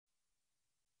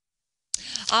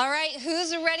All right,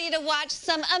 who's ready to watch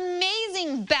some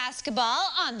amazing basketball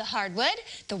on the hardwood?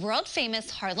 The world-famous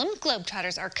Harlem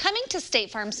Globetrotters are coming to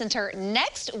State Farm Center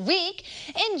next week.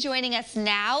 And joining us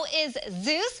now is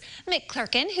Zeus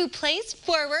McClurkin, who plays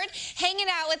forward, hanging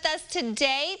out with us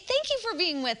today. Thank you for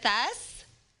being with us.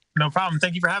 No problem.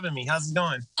 Thank you for having me. How's it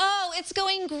going? Oh, it's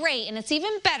going great, and it's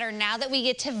even better now that we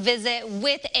get to visit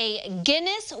with a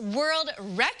Guinness World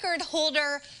Record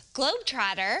holder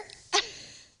Globetrotter.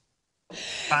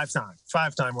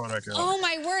 Five-time world record holder. Oh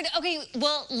my word. Okay,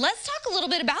 well, let's talk a little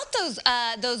bit about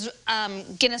those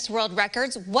Guinness World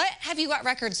Records. What have you got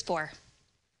records for?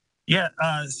 Yeah,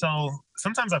 so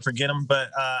sometimes I forget them, but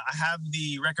I have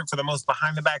the record for the most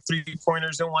behind-the-back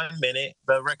three-pointers in 1 minute,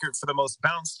 the record for the most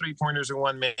bounce three-pointers in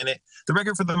 1 minute, the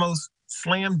record for the most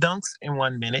slam dunks in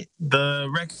 1 minute, the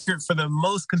record for the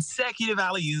most consecutive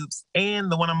alley-oops,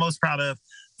 and the one I'm most proud of,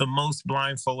 the most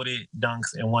blindfolded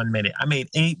dunks in 1 minute. I made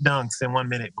 8 dunks in 1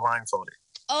 minute blindfolded.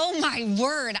 Oh my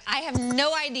word. I have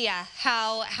no idea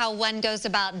how one goes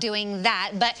about doing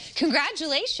that, but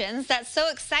congratulations. That's so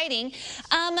exciting.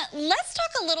 Let's talk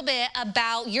a little bit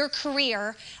about your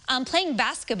career playing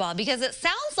basketball, because it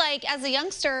sounds like as a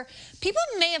youngster, people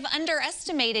may have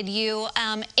underestimated you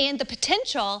and the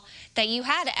potential that you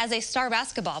had as a star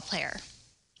basketball player.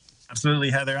 Absolutely,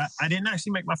 Heather. I didn't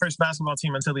actually make my first basketball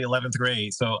team until the 11th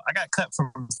grade. So I got cut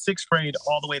from 6th grade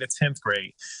all the way to 10th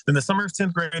grade. Then the summer of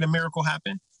 10th grade, a miracle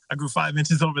happened. I grew 5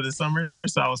 inches over the summer,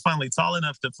 so I was finally tall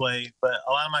enough to play. But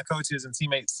a lot of my coaches and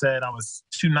teammates said I was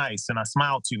too nice and I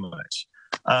smiled too much.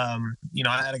 I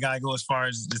had a guy go as far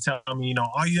as to tell me,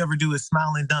 all you ever do is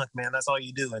smile and dunk, man. That's all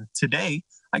you do. And today,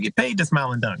 I get paid to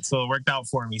smile and dunk. So it worked out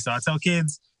for me. So I tell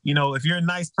kids, if you're a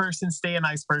nice person, stay a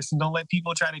nice person. Don't let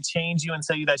people try to change you and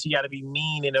tell you that you got to be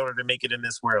mean in order to make it in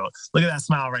this world. Look at that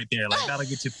smile right there. Like, that'll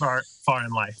get you far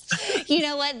in life. You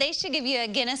know what? They should give you a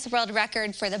Guinness World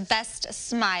Record for the best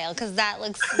smile, because that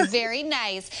looks very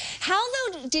nice. How,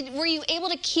 though, were you able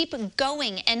to keep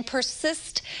going and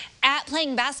persist at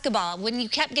playing basketball when you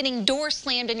kept getting doors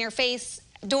slammed in your face,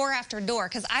 door after door?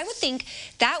 Because I would think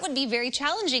that would be very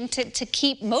challenging to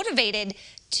keep motivated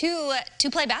to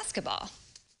play basketball.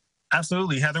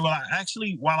 Absolutely, Heather. Well,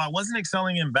 while I wasn't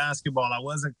excelling in basketball, I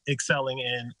wasn't excelling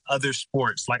in other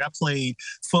sports. Like, I played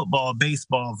football,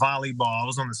 baseball, volleyball. I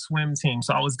was on the swim team.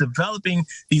 So I was developing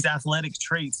these athletic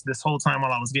traits this whole time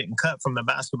while I was getting cut from the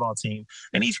basketball team.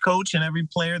 And each coach and every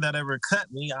player that ever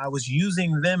cut me, I was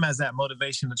using them as that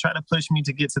motivation to try to push me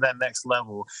to get to that next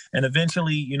level. And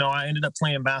eventually, I ended up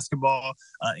playing basketball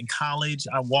in college.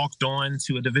 I walked on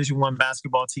to a Division I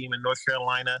basketball team in North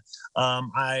Carolina.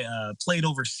 I played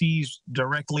overseas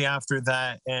directly after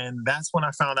that, and that's when I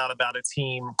found out about a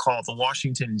team called the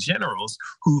Washington Generals,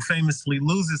 who famously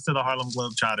loses to the Harlem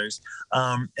Globetrotters,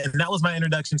 and that was my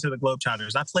introduction to the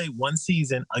Globetrotters. I played 1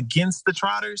 season against the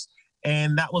Trotters,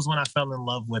 and that was when I fell in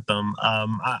love with them.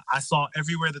 I saw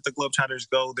everywhere that the Globetrotters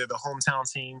go, they're the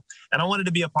hometown team, and I wanted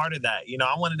to be a part of that.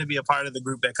 I wanted to be a part of the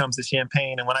group that comes to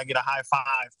Champaign, and when I get a high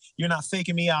five, you're not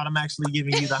faking me out. I'm actually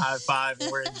giving you the high five,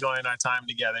 and we're enjoying our time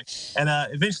together. And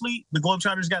eventually, the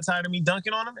Globetrotters got tired of me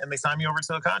dunking on them, and they signed me over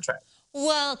to a contract.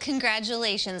 Well,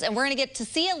 congratulations. And we're going to get to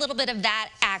see a little bit of that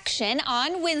action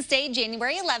on Wednesday,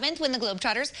 January 11th, when the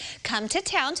Globetrotters come to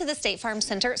town to the State Farm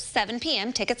Center, 7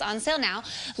 p.m. Tickets on sale now.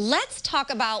 Let's talk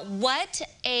about what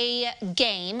a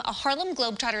Harlem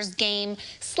Globetrotters game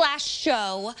 /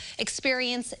 show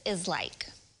experience is like.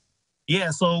 Yeah,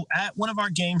 so at one of our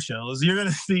game shows, you're going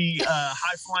to see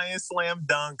high-flying slam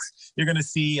dunks. You're going to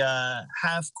see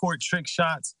half-court trick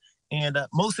shots. And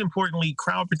most importantly,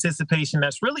 crowd participation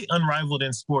that's really unrivaled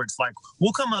in sports. Like,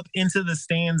 we'll come up into the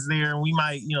stands there, and we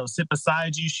might, sit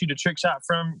beside you, shoot a trick shot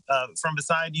from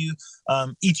beside you,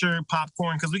 eat your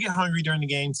popcorn, because we get hungry during the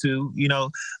game too.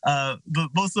 But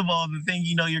most of all, the thing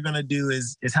you're gonna do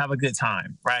is have a good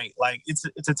time, right? Like, it's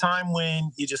a time when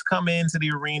you just come into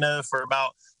the arena for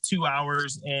about 2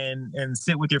 hours and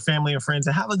sit with your family and friends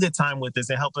and have a good time with us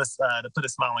and help us to put a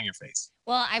smile on your face.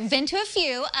 Well, I've been to a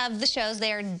few of the shows.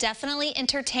 They are definitely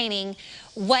entertaining.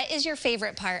 What is your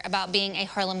favorite part about being a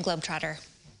Harlem Globetrotter?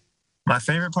 My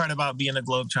favorite part about being a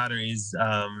Globetrotter is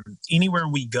anywhere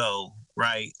we go,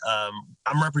 right?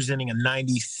 I'm representing a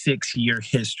 96-year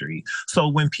history. So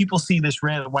when people see this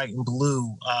red, white, and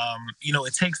blue,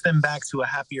 it takes them back to a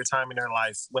happier time in their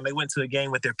life when they went to a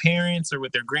game with their parents or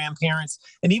with their grandparents.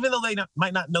 And even though they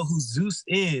might not know who Zeus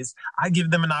is, I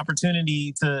give them an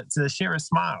opportunity to share a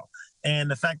smile.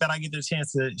 And the fact that I get the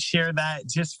chance to share that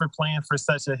just for playing for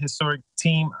such a historic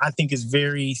team, I think is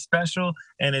very special,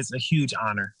 and it's a huge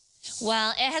honor.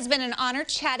 Well, it has been an honor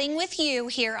chatting with you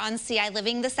here on CI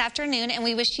Living this afternoon, and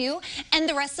we wish you and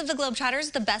the rest of the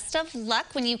Globetrotters the best of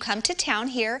luck when you come to town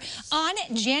here on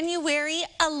January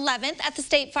 11th at the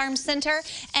State Farm Center.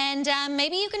 And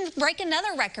maybe you can break another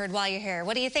record while you're here.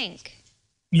 What do you think?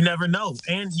 You never know.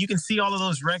 And you can see all of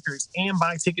those records and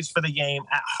buy tickets for the game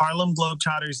at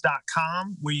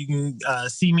harlemglobetrotters.com, where you can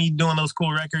see me doing those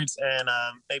cool records and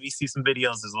maybe see some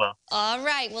videos as well. All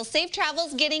right. Well, safe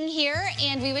travels getting here,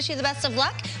 and we wish you the best of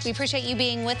luck. We appreciate you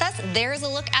being with us. There's a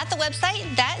look at the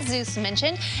website that Zeus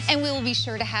mentioned, and we will be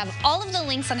sure to have all of the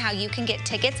links on how you can get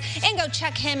tickets and go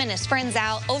check him and his friends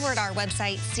out over at our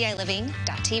website,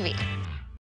 ciliving.tv.